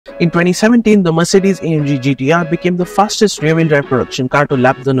In 2017, the Mercedes AMG GTR became the fastest rear-wheel drive production car to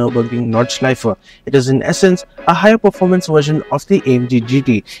lap the Nürburgring Nordschleife. It is in essence a higher performance version of the AMG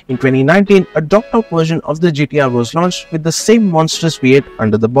GT. In 2019, a drop-top version of the GTR was launched with the same monstrous V8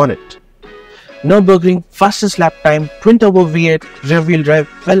 under the bonnet. Nürburgring, fastest lap time, twin-turbo V8, rear-wheel drive.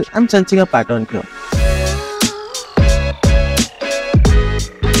 Well, I'm sensing a pattern here.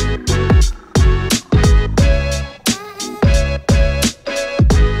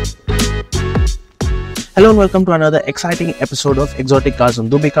 Hello and welcome to another exciting episode of Exotic Cars on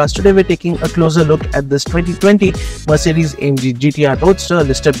DubiCars. Today we're taking a closer look at this 2020 Mercedes AMG GTR Roadster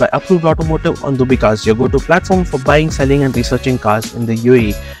listed by Approved Automotive on DubiCars, your go-to platform for buying, selling and researching cars in the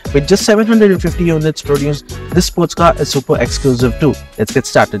UAE. With just 750 units produced, this sports car is super exclusive too. Let's get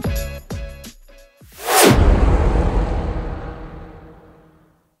started.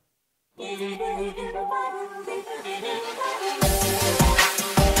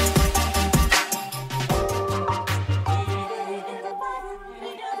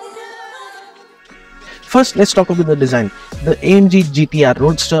 First, let's talk about the design. The AMG GTR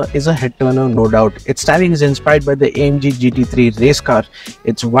Roadster is a head-turner, no doubt. Its styling is inspired by the AMG GT3 race car.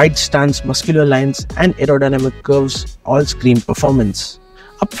 Its wide stance, muscular lines and aerodynamic curves all scream performance.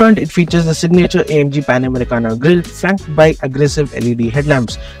 Up front, it features the signature AMG Panamericana grille flanked by aggressive LED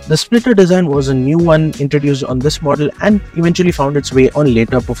headlamps. The splitter design was a new one introduced on this model and eventually found its way on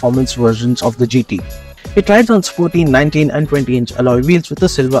later performance versions of the GT. It rides on sporty 19 and 20-inch alloy wheels with a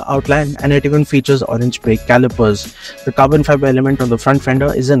silver outline, and it even features orange brake calipers. The carbon fiber element on the front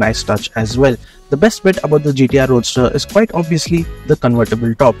fender is a nice touch as well. The best bit about the GTR Roadster is quite obviously the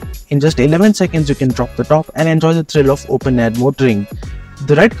convertible top. In just 11 seconds you can drop the top and enjoy the thrill of open-air motoring.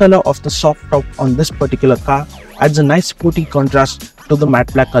 The red color of the soft top on this particular car adds a nice sporty contrast to the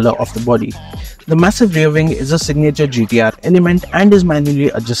matte black color of the body. The massive rear wing is a signature GTR element and is manually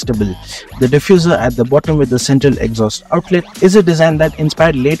adjustable. The diffuser at the bottom with the central exhaust outlet is a design that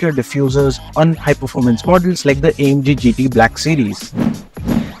inspired later diffusers on high-performance models like the AMG GT Black series.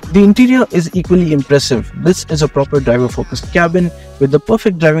 The interior is equally impressive. This is a proper driver-focused cabin with the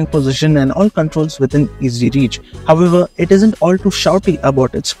perfect driving position and all controls within easy reach. However, it isn't all too shouty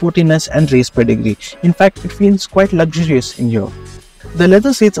about its sportiness and race pedigree. In fact, it feels quite luxurious in here. The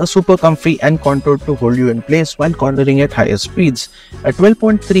leather seats are super comfy and contoured to hold you in place while cornering at higher speeds. A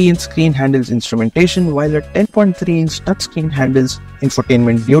 12.3-inch screen handles instrumentation, while a 10.3-inch touchscreen handles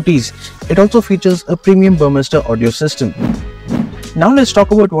infotainment duties. It also features a premium Burmester audio system. Now let's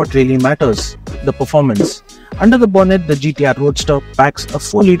talk about what really matters, the performance. Under the bonnet, the GTR Roadster packs a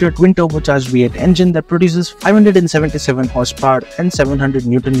 4-liter twin-turbocharged V8 engine that produces 577 horsepower and 700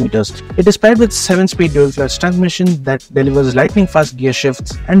 Nm. It is paired with 7-speed dual-clutch transmission that delivers lightning-fast gear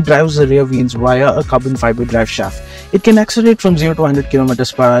shifts and drives the rear wheels via a carbon fiber drive shaft. It can accelerate from 0 to 100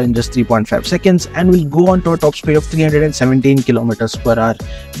 km/h in just 3.5 seconds and will go on to a top speed of 317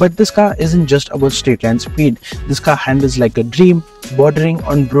 km/h. But this car isn't just about straight-line speed. This car handles like a dream, bordering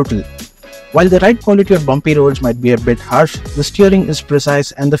on brutal. While the ride quality on bumpy roads might be a bit harsh, the steering is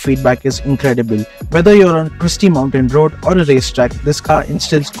precise and the feedback is incredible. Whether you're on a twisty mountain road or a racetrack, this car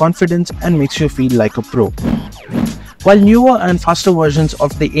instills confidence and makes you feel like a pro. While newer and faster versions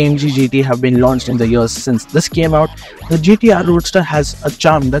of the AMG GT have been launched in the years since this came out, the GTR Roadster has a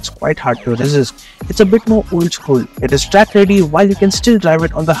charm that's quite hard to resist. It's a bit more old school. It is track ready while you can still drive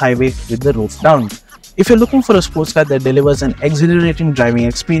it on the highway with the roof down. If you're looking for a sports car that delivers an exhilarating driving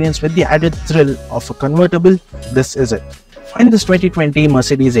experience with the added thrill of a convertible, this is it. Find this 2020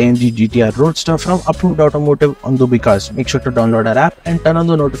 Mercedes AMG GTR Roadster from Approved Automotive on DubiCars. Make sure to download our app and turn on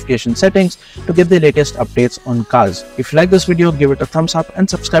the notification settings to get the latest updates on cars. If you like this video, give it a thumbs up and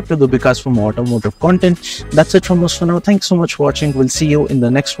subscribe to DubiCars for more automotive content. That's it from us for now. Thanks so much for watching. We'll see you in the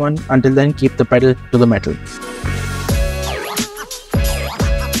next one. Until then, keep the pedal to the metal.